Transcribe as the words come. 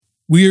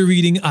We are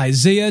reading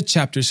Isaiah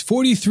chapters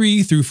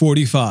 43 through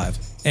 45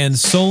 and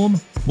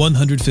Psalm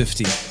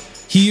 150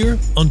 here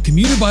on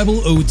Commuter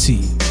Bible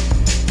OT.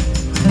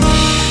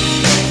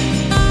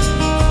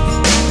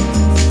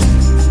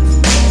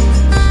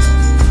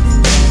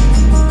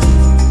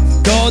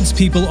 God's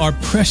people are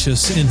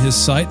precious in His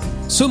sight,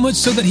 so much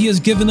so that He has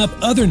given up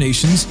other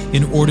nations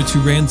in order to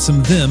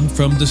ransom them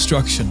from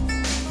destruction.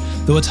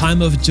 Though a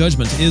time of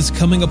judgment is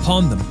coming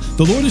upon them,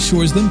 the Lord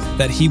assures them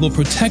that He will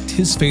protect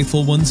His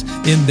faithful ones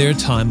in their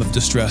time of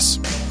distress.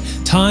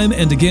 Time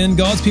and again,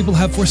 God's people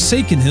have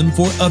forsaken Him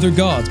for other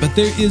gods, but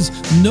there is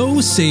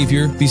no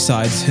Savior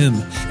besides Him,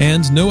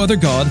 and no other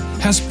God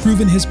has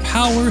proven His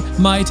power,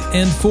 might,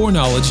 and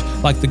foreknowledge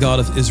like the God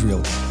of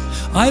Israel.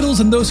 Idols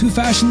and those who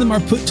fashion them are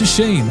put to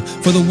shame,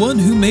 for the one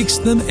who makes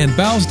them and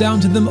bows down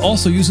to them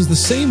also uses the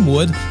same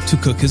wood to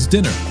cook his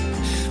dinner.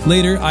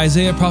 Later,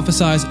 Isaiah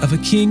prophesies of a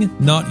king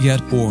not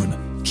yet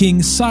born,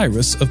 King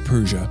Cyrus of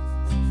Persia.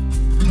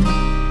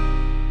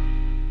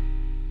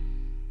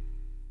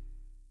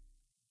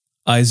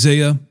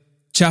 Isaiah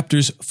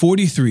chapters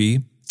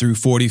 43 through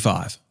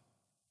 45.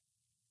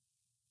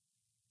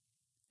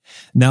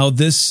 Now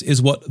this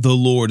is what the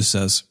Lord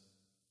says,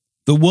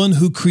 the one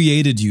who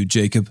created you,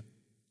 Jacob,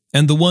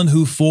 and the one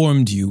who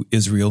formed you,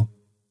 Israel.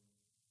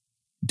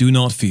 Do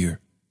not fear,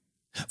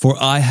 for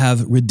I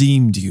have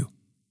redeemed you.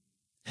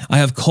 I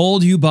have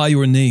called you by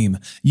your name.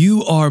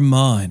 You are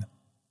mine.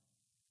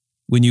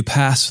 When you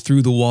pass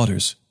through the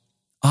waters,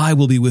 I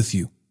will be with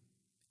you,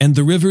 and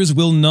the rivers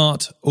will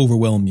not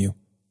overwhelm you.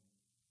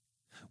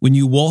 When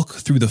you walk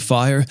through the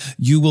fire,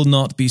 you will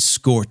not be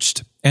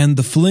scorched, and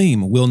the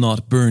flame will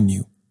not burn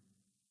you.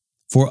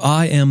 For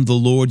I am the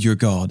Lord your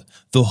God,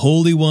 the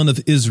Holy One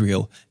of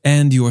Israel,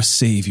 and your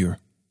Savior.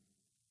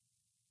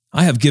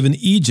 I have given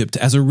Egypt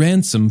as a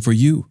ransom for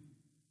you,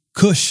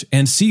 Cush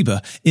and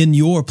Seba in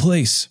your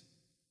place,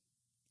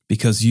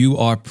 because you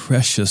are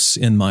precious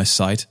in my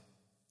sight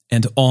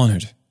and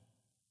honored,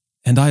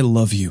 and I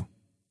love you.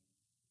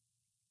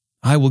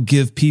 I will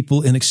give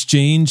people in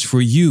exchange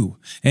for you,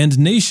 and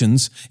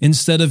nations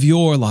instead of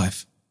your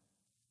life.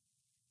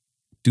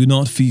 Do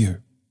not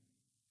fear,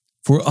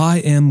 for I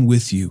am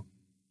with you.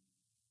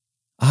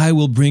 I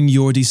will bring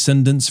your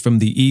descendants from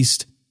the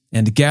east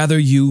and gather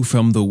you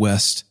from the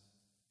west.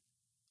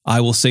 I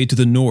will say to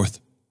the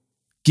north,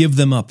 give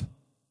them up,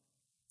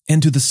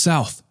 and to the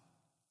south,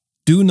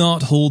 do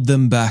not hold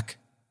them back.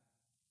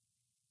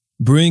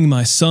 Bring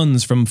my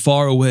sons from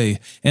far away,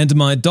 and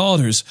my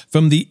daughters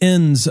from the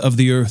ends of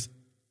the earth.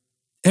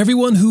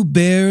 Everyone who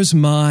bears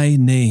my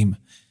name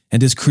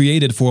and is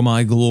created for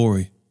my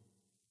glory.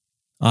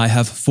 I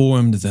have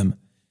formed them.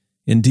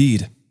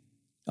 Indeed,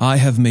 I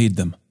have made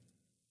them.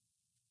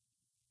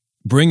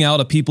 Bring out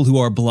a people who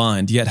are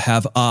blind, yet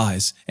have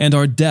eyes, and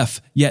are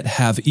deaf, yet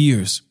have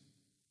ears.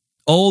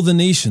 All the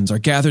nations are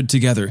gathered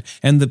together,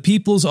 and the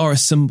peoples are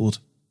assembled.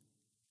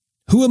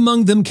 Who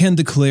among them can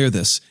declare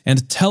this,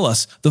 and tell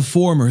us the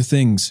former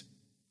things?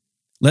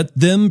 Let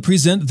them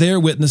present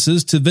their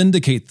witnesses to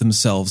vindicate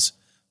themselves,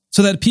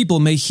 so that people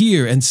may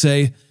hear and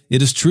say,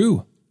 it is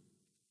true.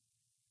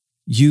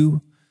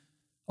 You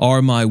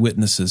are my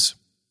witnesses.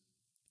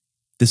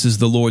 This is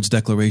the Lord's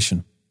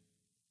declaration.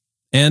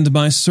 And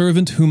my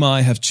servant whom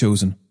I have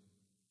chosen,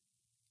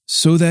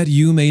 so that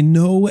you may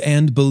know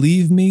and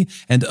believe me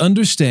and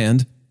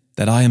understand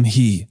that I am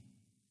He.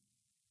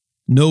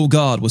 No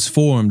God was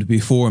formed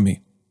before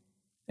me,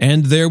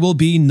 and there will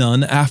be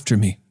none after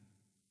me.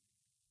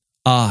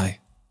 I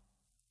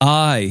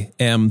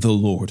am the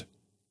Lord.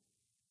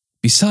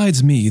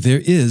 Besides me there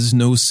is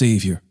no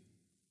Savior.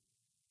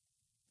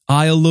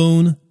 I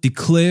alone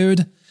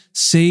declared,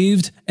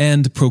 saved,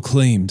 and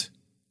proclaimed,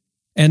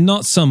 and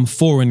not some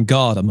foreign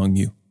god among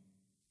you.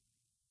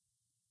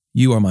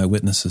 You are my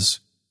witnesses.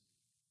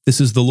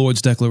 This is the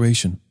Lord's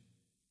declaration.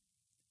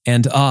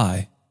 And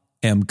I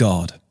am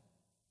God.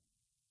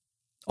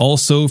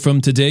 Also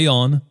from today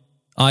on,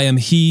 I am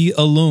He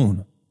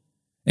alone,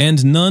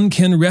 and none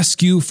can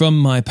rescue from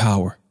my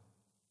power.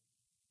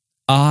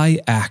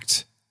 I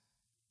act,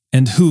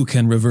 and who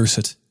can reverse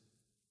it?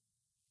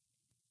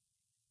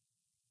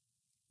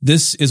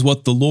 This is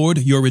what the Lord,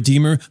 your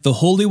Redeemer, the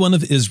Holy One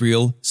of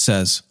Israel,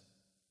 says.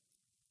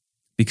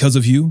 Because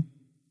of you,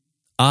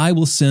 I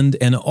will send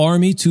an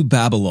army to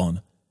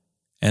Babylon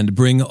and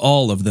bring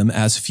all of them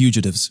as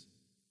fugitives,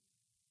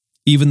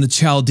 even the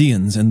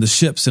Chaldeans and the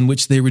ships in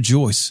which they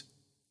rejoice.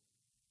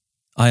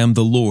 I am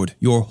the Lord,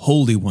 your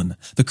Holy One,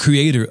 the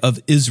Creator of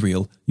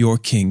Israel, your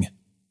King.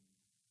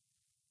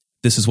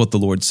 This is what the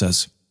Lord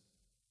says,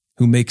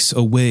 who makes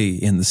a way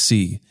in the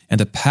sea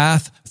and a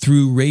path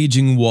through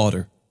raging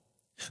water,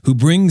 who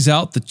brings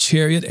out the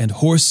chariot and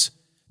horse,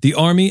 the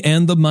army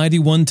and the mighty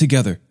one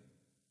together.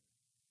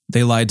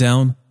 They lie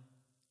down,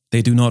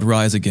 they do not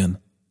rise again.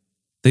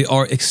 They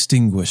are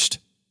extinguished,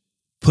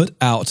 put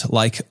out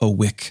like a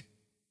wick.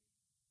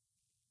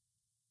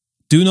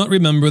 Do not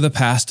remember the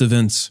past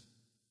events.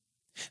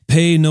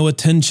 Pay no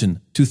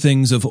attention to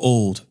things of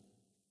old.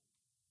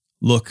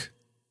 Look,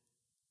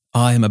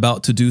 I am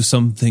about to do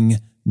something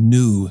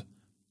new.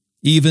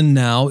 Even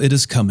now it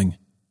is coming.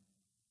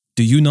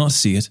 Do you not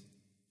see it?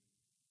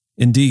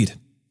 Indeed,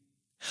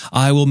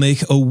 I will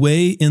make a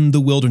way in the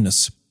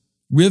wilderness,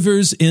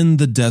 rivers in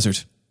the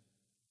desert.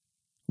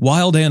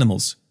 Wild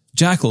animals,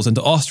 jackals and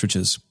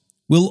ostriches,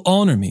 will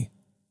honor me,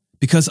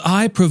 because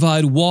I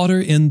provide water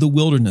in the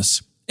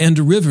wilderness and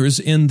rivers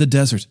in the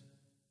desert,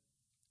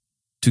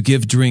 to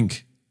give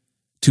drink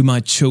to my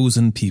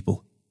chosen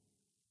people.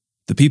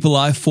 The people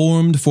I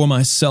formed for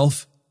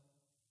myself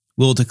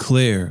will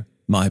declare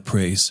my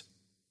praise.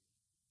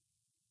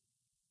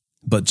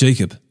 But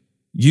Jacob,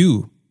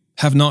 you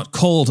have not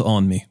called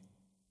on me.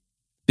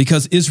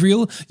 Because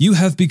Israel, you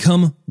have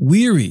become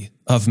weary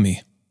of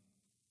me.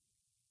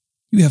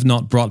 You have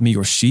not brought me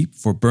your sheep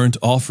for burnt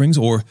offerings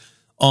or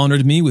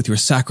honored me with your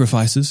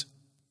sacrifices.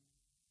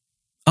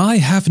 I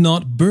have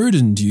not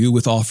burdened you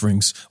with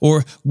offerings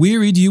or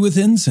wearied you with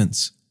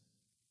incense.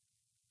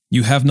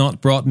 You have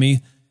not brought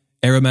me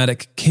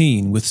aromatic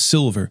cane with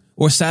silver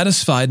or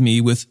satisfied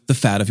me with the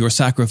fat of your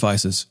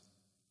sacrifices.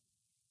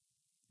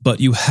 But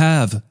you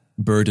have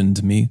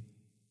burdened me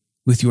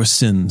with your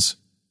sins.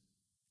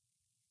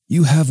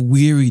 You have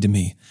wearied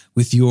me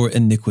with your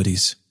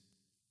iniquities.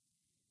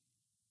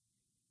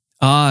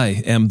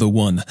 I am the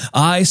one.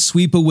 I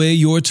sweep away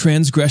your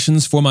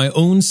transgressions for my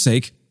own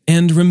sake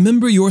and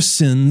remember your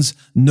sins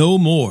no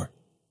more.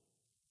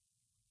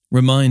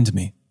 Remind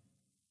me.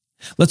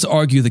 Let's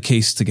argue the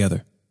case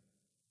together.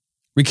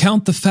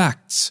 Recount the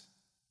facts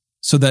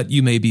so that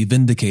you may be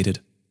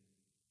vindicated.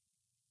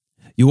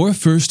 Your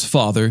first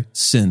father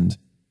sinned,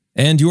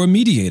 and your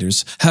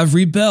mediators have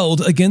rebelled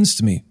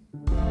against me.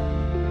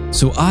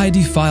 So I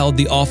defiled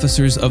the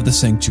officers of the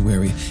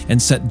sanctuary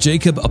and set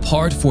Jacob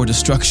apart for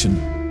destruction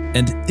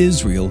and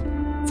Israel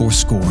for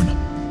scorn.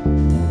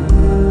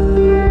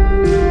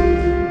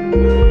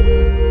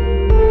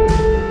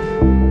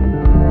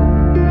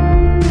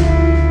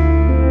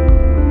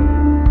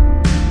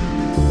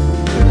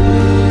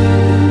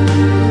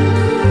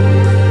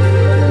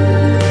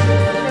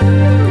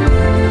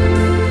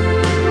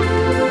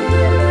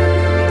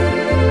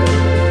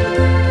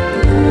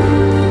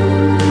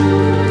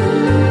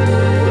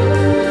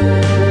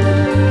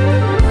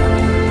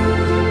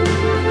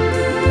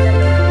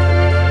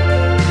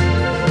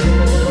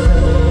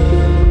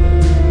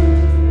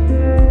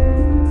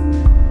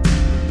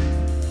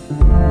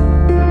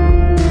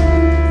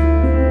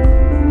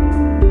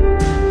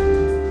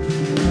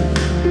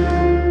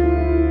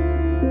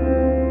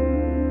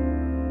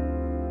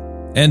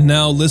 And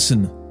now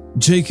listen,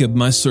 Jacob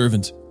my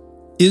servant,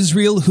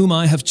 Israel whom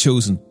I have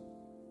chosen.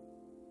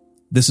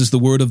 This is the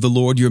word of the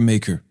Lord your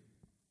Maker,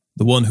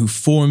 the one who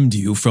formed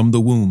you from the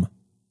womb.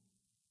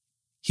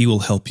 He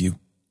will help you.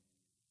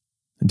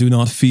 Do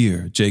not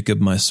fear, Jacob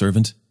my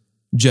servant,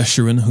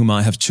 Jeshurun whom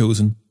I have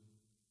chosen.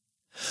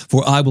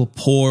 For I will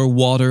pour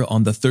water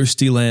on the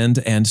thirsty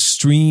land and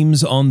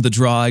streams on the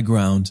dry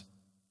ground.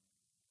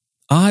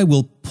 I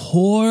will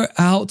pour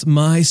out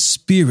my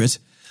spirit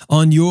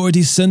on your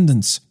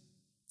descendants,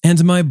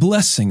 and my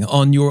blessing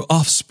on your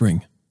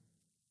offspring.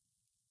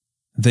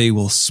 They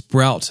will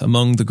sprout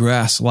among the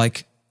grass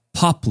like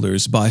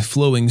poplars by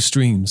flowing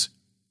streams.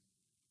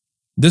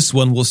 This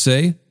one will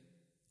say,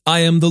 I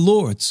am the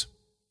Lord's.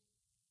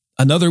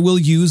 Another will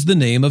use the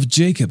name of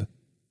Jacob.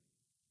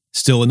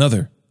 Still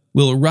another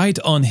will write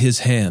on his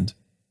hand,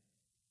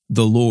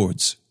 the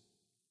Lord's,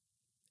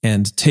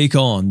 and take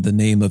on the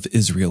name of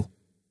Israel.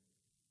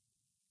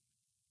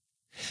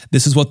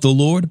 This is what the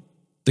Lord,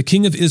 the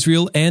King of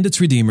Israel and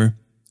its Redeemer,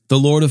 the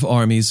Lord of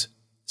armies,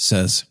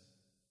 says.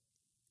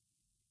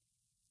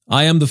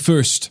 I am the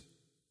first,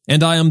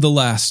 and I am the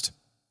last.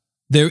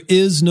 There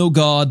is no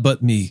God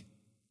but me.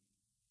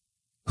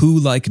 Who,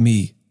 like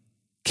me,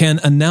 can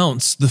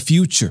announce the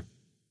future?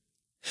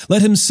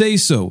 Let him say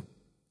so,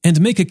 and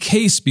make a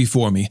case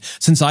before me,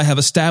 since I have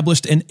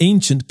established an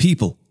ancient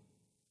people.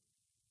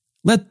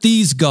 Let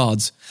these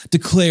gods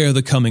declare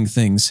the coming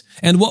things,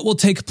 and what will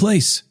take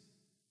place.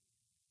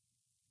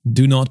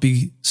 Do not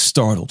be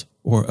startled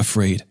or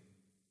afraid.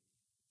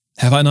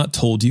 Have I not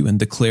told you and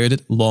declared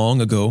it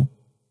long ago?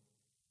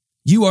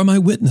 You are my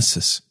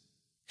witnesses.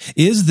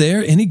 Is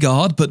there any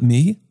God but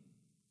me?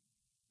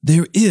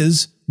 There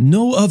is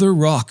no other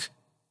rock.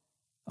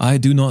 I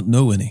do not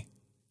know any.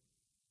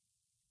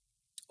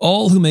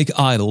 All who make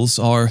idols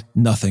are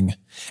nothing,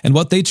 and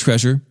what they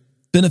treasure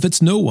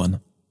benefits no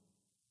one.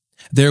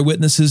 Their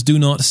witnesses do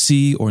not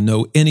see or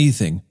know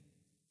anything,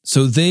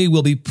 so they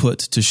will be put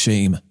to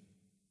shame.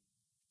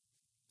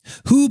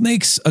 Who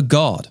makes a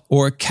god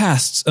or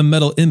casts a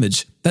metal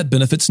image that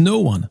benefits no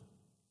one?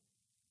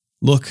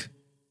 Look,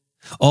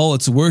 all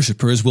its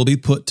worshippers will be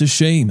put to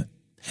shame,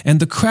 and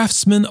the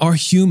craftsmen are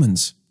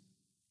humans.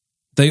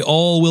 They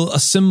all will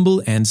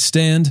assemble and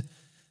stand.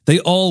 They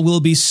all will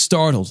be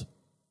startled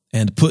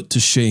and put to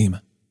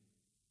shame.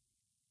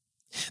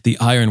 The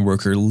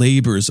ironworker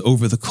labors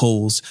over the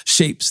coals,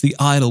 shapes the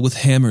idol with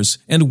hammers,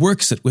 and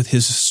works it with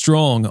his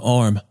strong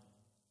arm.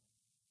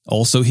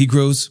 Also he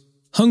grows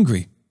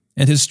hungry,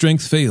 and his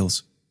strength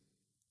fails.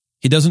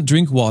 He doesn't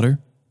drink water,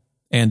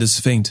 and is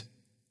faint.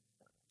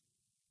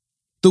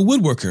 The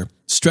woodworker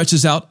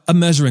stretches out a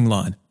measuring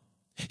line.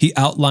 He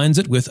outlines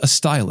it with a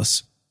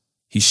stylus.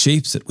 He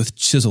shapes it with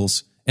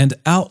chisels and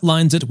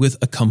outlines it with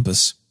a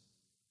compass.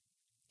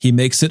 He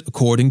makes it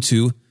according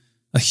to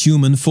a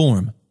human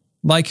form,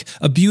 like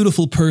a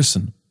beautiful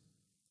person,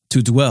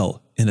 to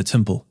dwell in a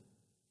temple.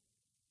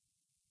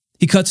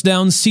 He cuts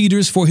down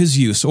cedars for his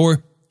use,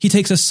 or he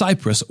takes a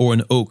cypress or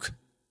an oak.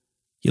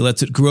 He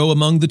lets it grow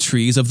among the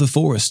trees of the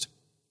forest.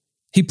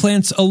 He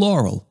plants a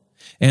laurel,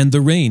 and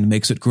the rain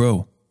makes it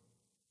grow.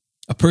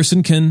 A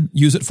person can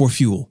use it for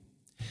fuel.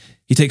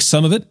 He takes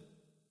some of it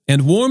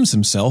and warms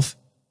himself.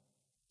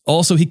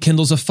 Also, he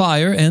kindles a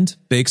fire and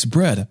bakes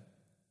bread.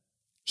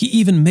 He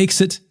even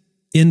makes it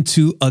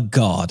into a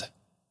god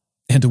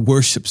and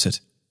worships it.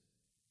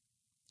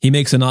 He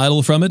makes an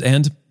idol from it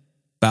and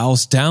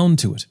bows down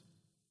to it.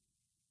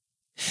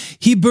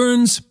 He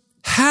burns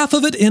half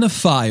of it in a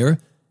fire,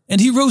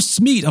 and he roasts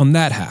meat on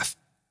that half.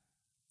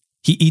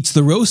 He eats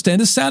the roast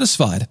and is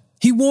satisfied.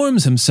 He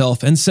warms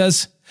himself and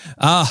says,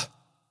 "Ah,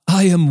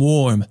 I am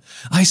warm.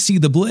 I see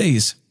the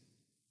blaze."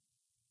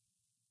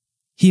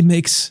 He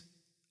makes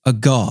a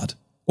god,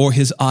 or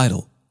his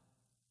idol,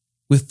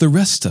 with the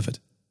rest of it.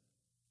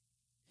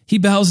 He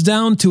bows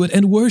down to it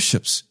and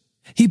worships.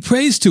 He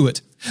prays to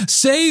it,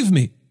 "Save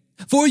me,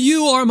 for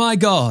you are my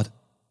God."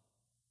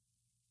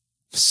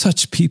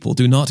 Such people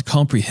do not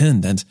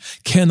comprehend and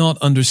cannot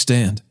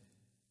understand,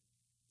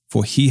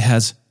 for he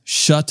has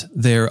shut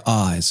their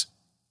eyes,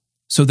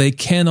 so they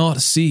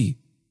cannot see,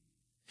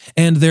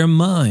 and their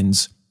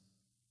minds,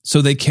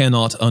 so they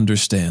cannot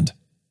understand.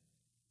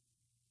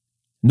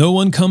 No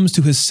one comes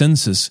to his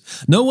senses.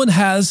 No one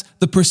has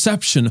the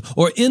perception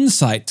or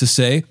insight to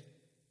say,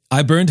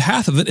 "I burned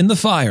half of it in the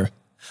fire.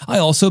 I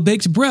also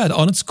baked bread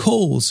on its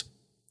coals.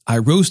 I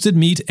roasted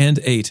meat and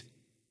ate.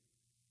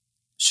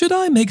 Should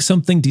I make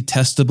something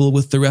detestable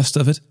with the rest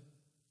of it?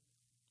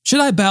 Should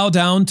I bow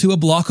down to a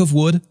block of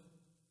wood?"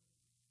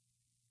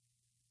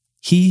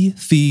 He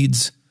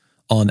feeds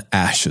on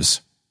ashes.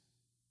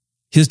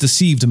 His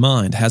deceived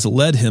mind has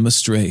led him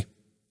astray,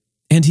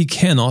 and he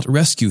cannot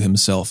rescue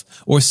himself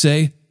or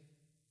say,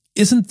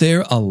 "Isn't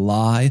there a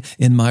lie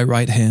in my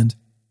right hand?"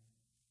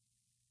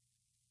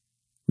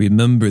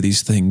 Remember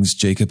these things,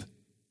 Jacob,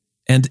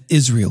 and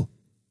Israel,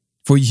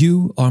 for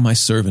you are my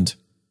servant.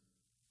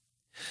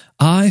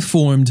 I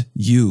formed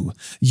you.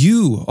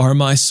 You are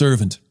my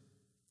servant.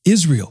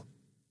 Israel,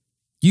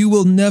 you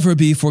will never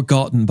be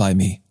forgotten by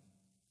me.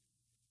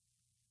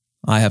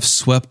 I have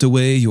swept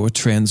away your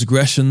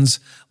transgressions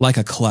like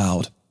a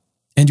cloud,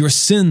 and your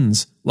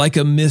sins like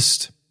a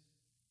mist.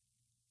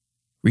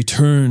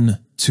 Return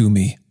to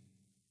me,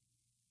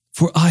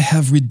 for I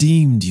have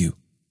redeemed you.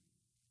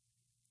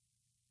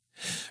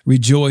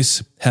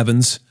 Rejoice,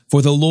 heavens,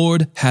 for the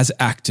Lord has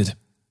acted.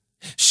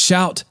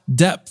 Shout,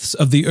 depths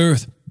of the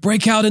earth.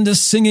 Break out into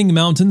singing,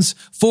 mountains,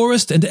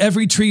 forest, and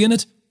every tree in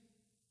it.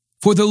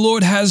 For the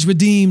Lord has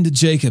redeemed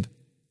Jacob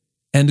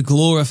and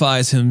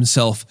glorifies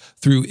himself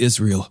through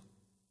Israel.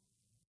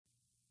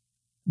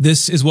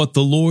 This is what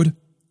the Lord,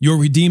 your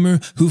Redeemer,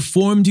 who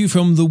formed you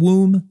from the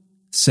womb,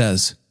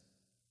 says.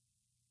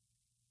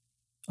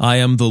 I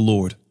am the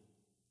Lord,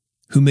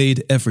 who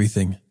made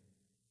everything,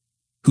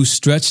 who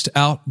stretched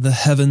out the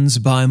heavens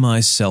by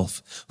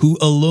myself, who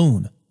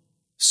alone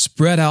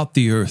spread out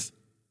the earth,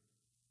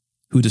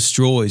 who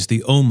destroys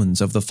the omens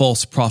of the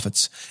false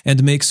prophets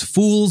and makes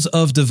fools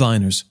of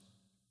diviners,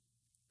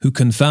 who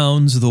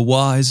confounds the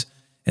wise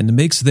and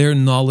makes their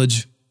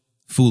knowledge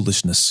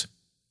foolishness,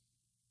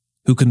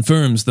 who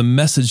confirms the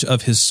message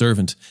of his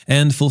servant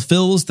and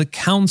fulfills the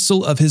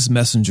counsel of his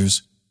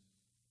messengers,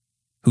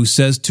 who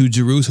says to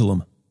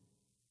Jerusalem,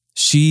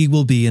 she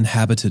will be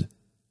inhabited,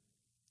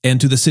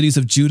 and to the cities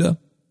of Judah,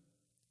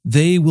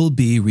 they will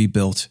be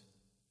rebuilt,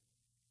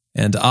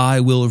 and I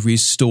will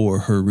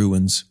restore her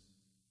ruins.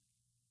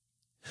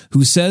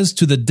 Who says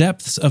to the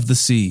depths of the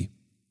sea,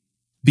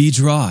 be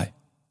dry,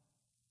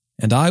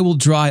 and I will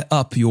dry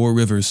up your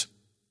rivers.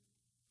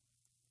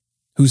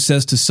 Who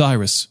says to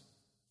Cyrus,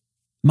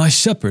 my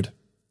shepherd,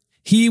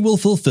 he will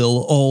fulfill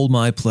all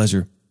my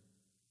pleasure,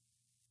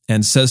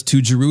 and says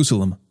to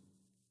Jerusalem,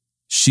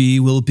 she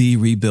will be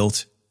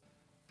rebuilt,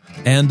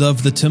 and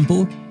of the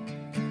temple,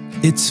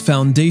 its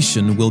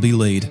foundation will be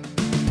laid.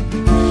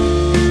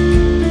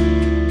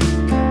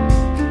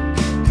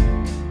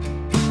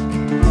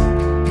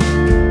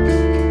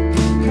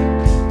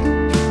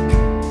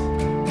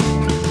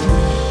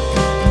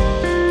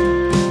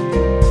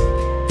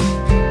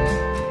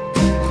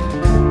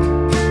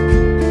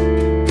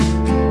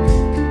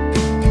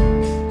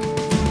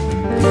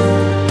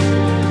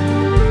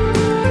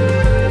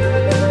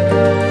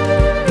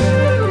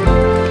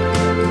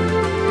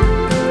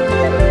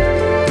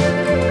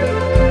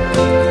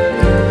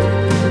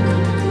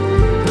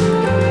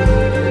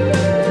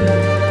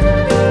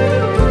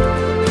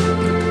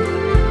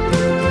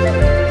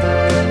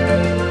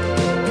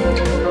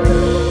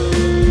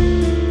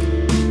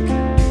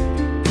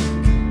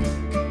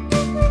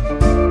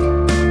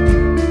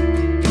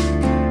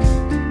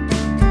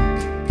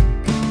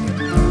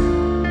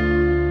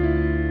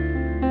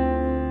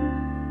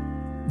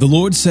 The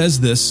Lord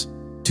says this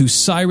to to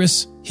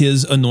Cyrus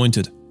his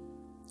anointed,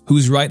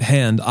 whose right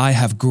hand I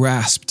have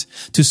grasped,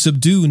 to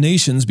subdue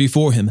nations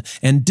before him,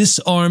 and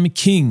disarm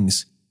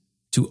kings,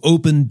 to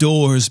open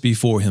doors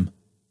before him,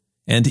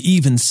 and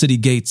even city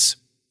gates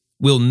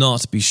will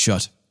not be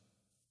shut.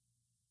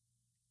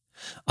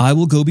 I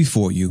will go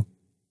before you,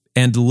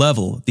 and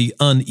level the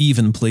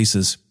uneven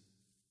places.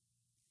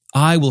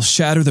 I will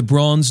shatter the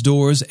bronze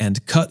doors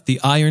and cut the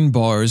iron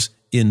bars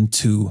in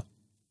two.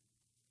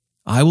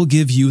 I will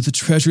give you the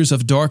treasures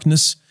of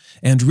darkness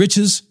and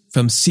riches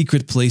from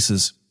secret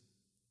places,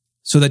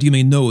 so that you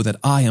may know that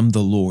I am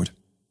the Lord.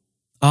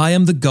 I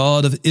am the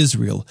God of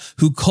Israel,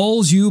 who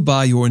calls you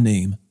by your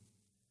name.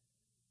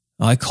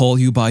 I call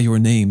you by your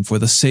name for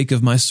the sake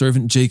of my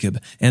servant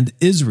Jacob and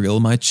Israel,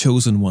 my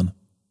chosen one.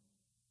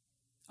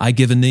 I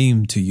give a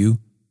name to you,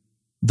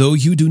 though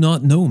you do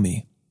not know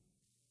me.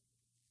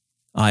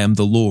 I am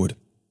the Lord,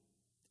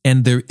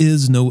 and there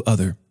is no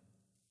other.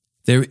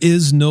 There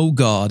is no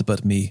God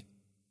but me.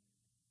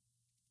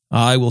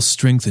 I will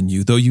strengthen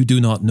you, though you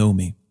do not know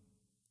me,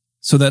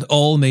 so that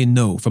all may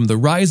know from the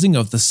rising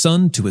of the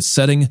sun to its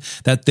setting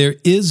that there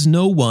is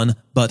no one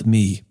but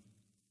me.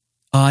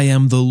 I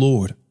am the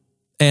Lord,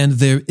 and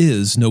there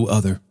is no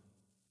other.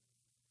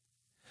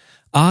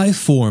 I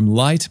form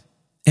light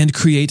and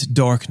create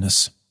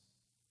darkness.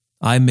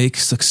 I make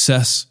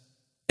success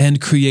and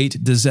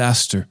create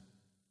disaster.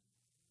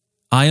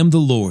 I am the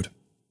Lord,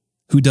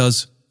 who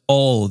does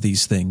all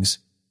these things.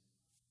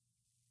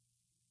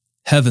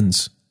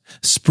 Heavens,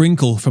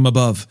 sprinkle from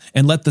above,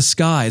 and let the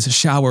skies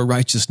shower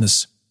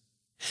righteousness.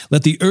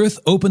 Let the earth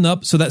open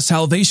up so that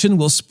salvation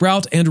will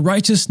sprout and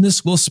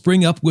righteousness will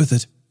spring up with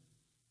it.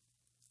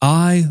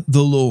 I,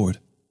 the Lord,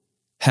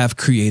 have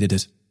created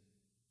it.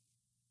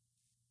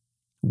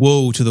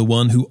 Woe to the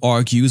one who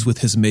argues with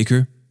his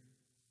maker.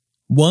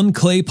 One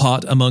clay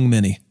pot among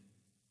many.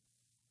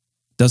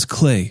 Does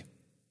clay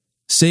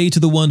say to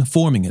the one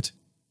forming it,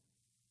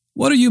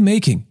 "What are you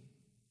making?"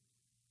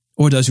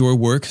 Or does your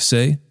work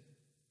say,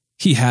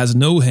 "He has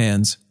no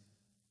hands"?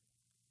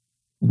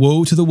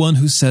 Woe to the one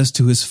who says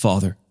to his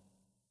father,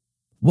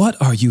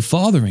 "What are you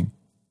fathering?"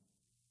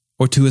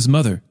 Or to his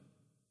mother,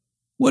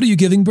 "What are you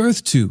giving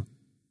birth to?"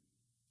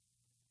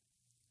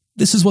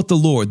 This is what the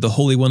Lord, the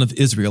Holy One of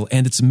Israel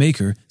and its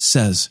Maker,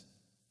 says.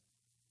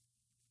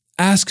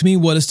 Ask me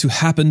what is to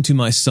happen to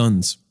my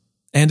sons,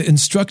 and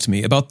instruct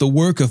me about the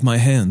work of my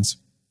hands.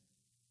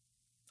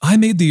 I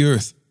made the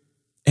earth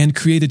and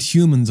created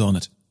humans on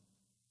it.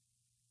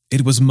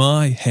 It was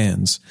my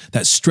hands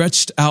that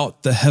stretched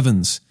out the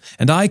heavens,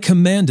 and I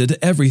commanded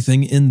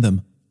everything in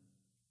them.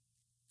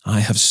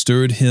 I have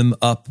stirred him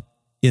up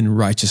in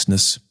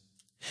righteousness,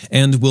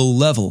 and will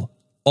level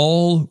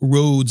all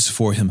roads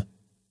for him.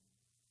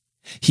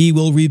 He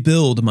will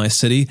rebuild my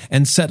city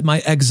and set my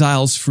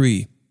exiles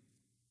free,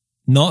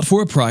 not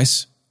for a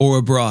price or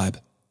a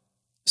bribe,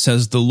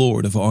 says the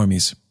Lord of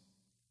armies.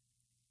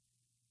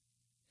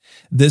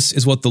 This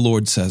is what the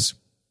Lord says.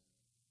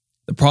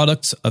 The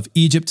products of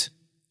Egypt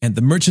and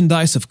the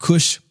merchandise of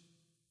Cush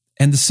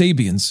and the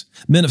Sabians,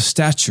 men of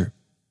stature,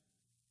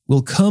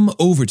 will come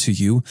over to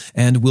you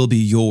and will be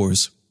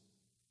yours.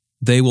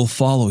 They will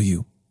follow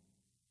you.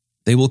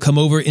 They will come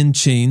over in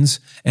chains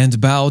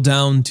and bow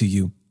down to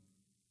you.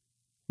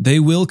 They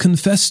will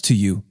confess to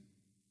you,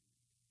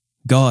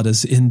 God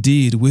is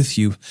indeed with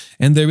you,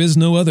 and there is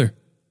no other.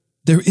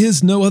 There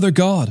is no other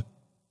God.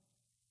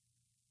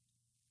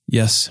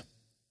 Yes,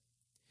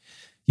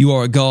 you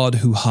are a God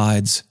who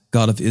hides,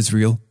 God of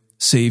Israel,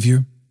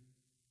 Savior.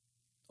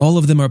 All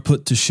of them are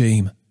put to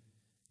shame,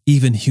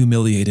 even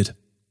humiliated.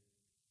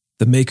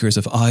 The makers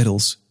of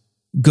idols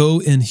go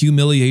in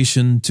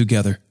humiliation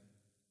together.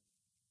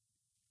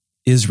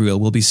 Israel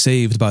will be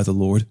saved by the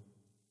Lord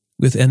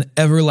with an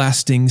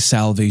everlasting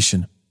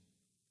salvation.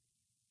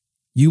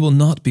 You will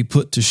not be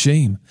put to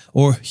shame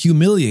or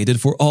humiliated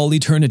for all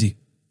eternity.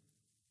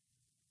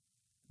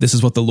 This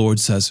is what the Lord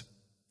says,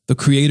 the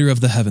Creator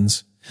of the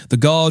heavens, the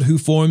God who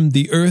formed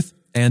the earth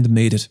and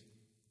made it,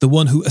 the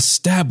one who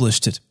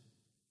established it.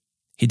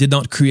 He did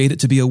not create it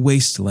to be a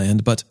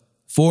wasteland, but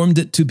formed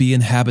it to be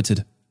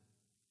inhabited.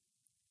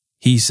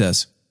 He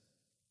says,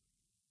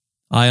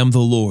 I am the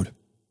Lord,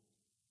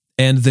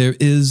 and there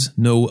is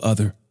no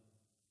other.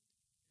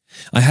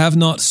 I have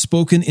not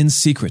spoken in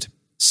secret,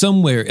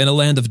 somewhere in a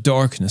land of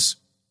darkness.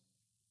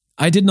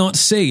 I did not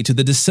say to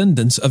the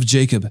descendants of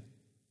Jacob,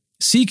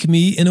 seek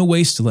me in a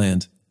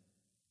wasteland.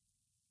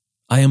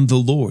 I am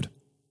the Lord,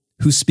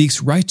 who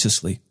speaks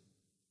righteously,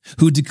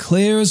 who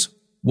declares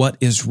what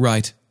is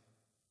right.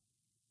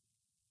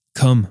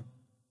 Come,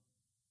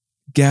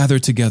 gather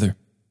together,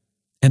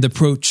 and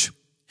approach,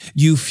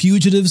 you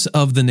fugitives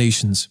of the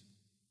nations.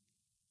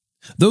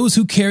 Those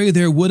who carry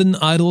their wooden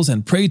idols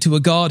and pray to a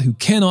God who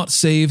cannot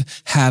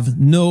save have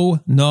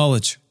no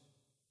knowledge.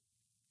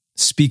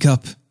 Speak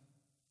up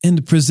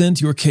and present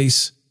your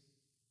case.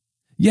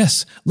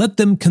 Yes, let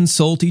them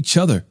consult each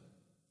other.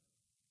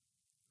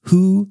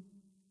 Who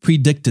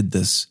predicted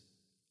this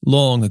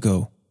long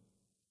ago?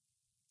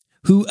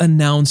 Who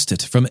announced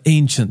it from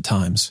ancient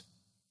times?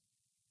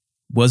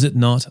 Was it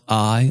not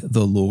I,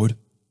 the Lord?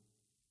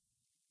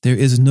 There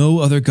is no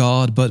other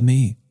God but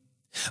me,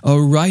 a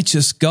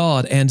righteous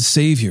God and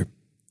Savior.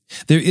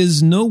 There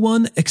is no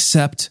one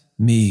except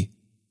me.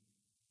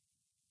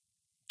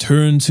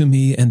 Turn to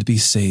me and be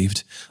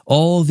saved,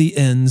 all the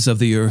ends of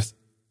the earth.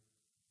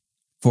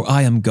 For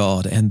I am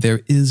God, and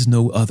there is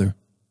no other.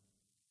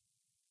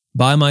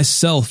 By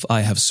myself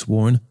I have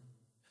sworn,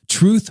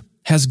 truth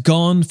has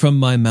gone from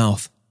my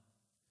mouth,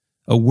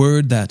 a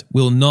word that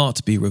will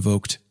not be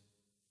revoked.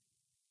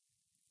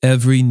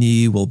 Every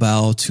knee will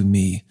bow to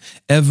me,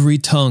 every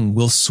tongue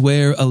will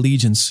swear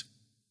allegiance.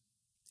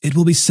 It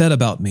will be said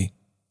about me,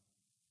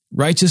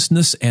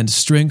 righteousness and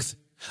strength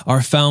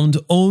are found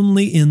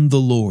only in the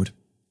Lord.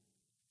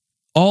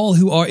 All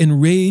who are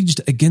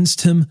enraged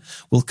against him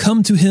will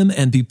come to him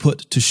and be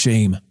put to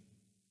shame.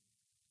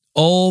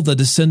 All the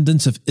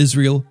descendants of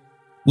Israel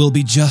will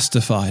be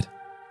justified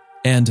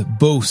and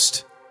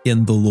boast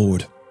in the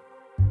Lord.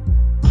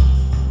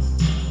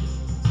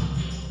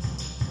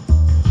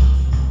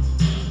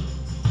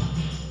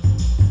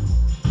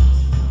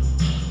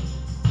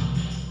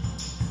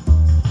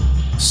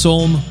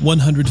 Psalm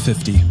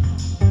 150.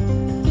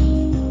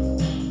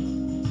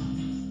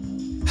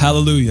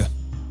 Hallelujah.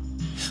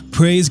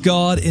 Praise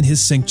God in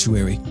his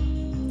sanctuary.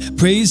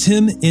 Praise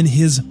him in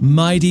his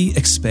mighty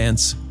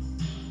expanse.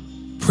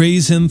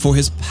 Praise him for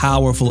his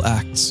powerful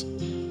acts.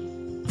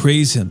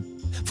 Praise him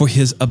for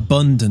his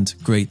abundant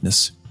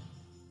greatness.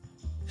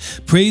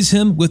 Praise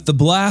him with the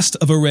blast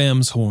of a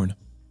ram's horn.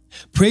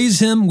 Praise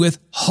him with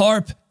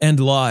harp and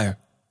lyre.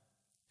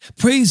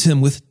 Praise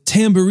him with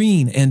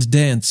tambourine and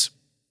dance.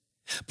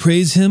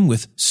 Praise him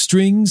with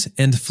strings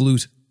and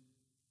flute.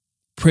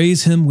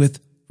 Praise him with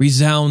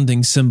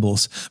resounding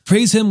cymbals.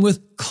 Praise him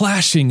with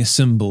clashing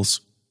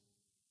cymbals.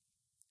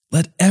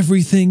 Let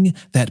everything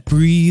that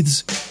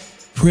breathes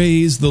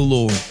praise the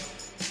Lord.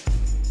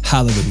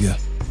 Hallelujah.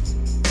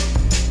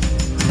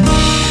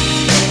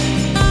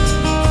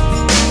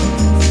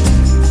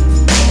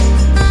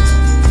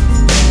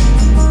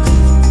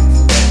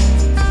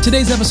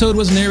 Today's episode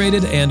was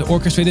narrated and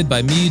orchestrated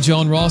by me,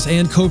 John Ross,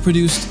 and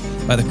co-produced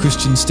by the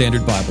Christian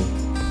Standard Bible.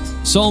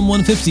 Psalm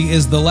 150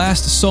 is the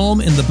last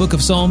psalm in the book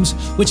of Psalms,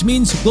 which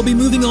means we'll be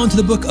moving on to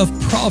the book of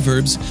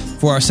Proverbs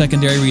for our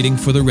secondary reading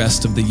for the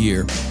rest of the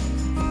year.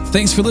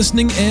 Thanks for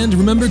listening, and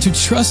remember to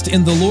trust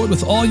in the Lord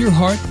with all your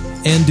heart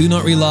and do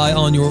not rely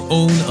on your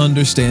own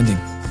understanding.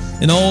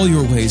 In all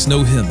your ways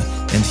know him,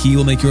 and he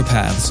will make your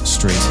paths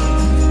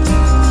straight.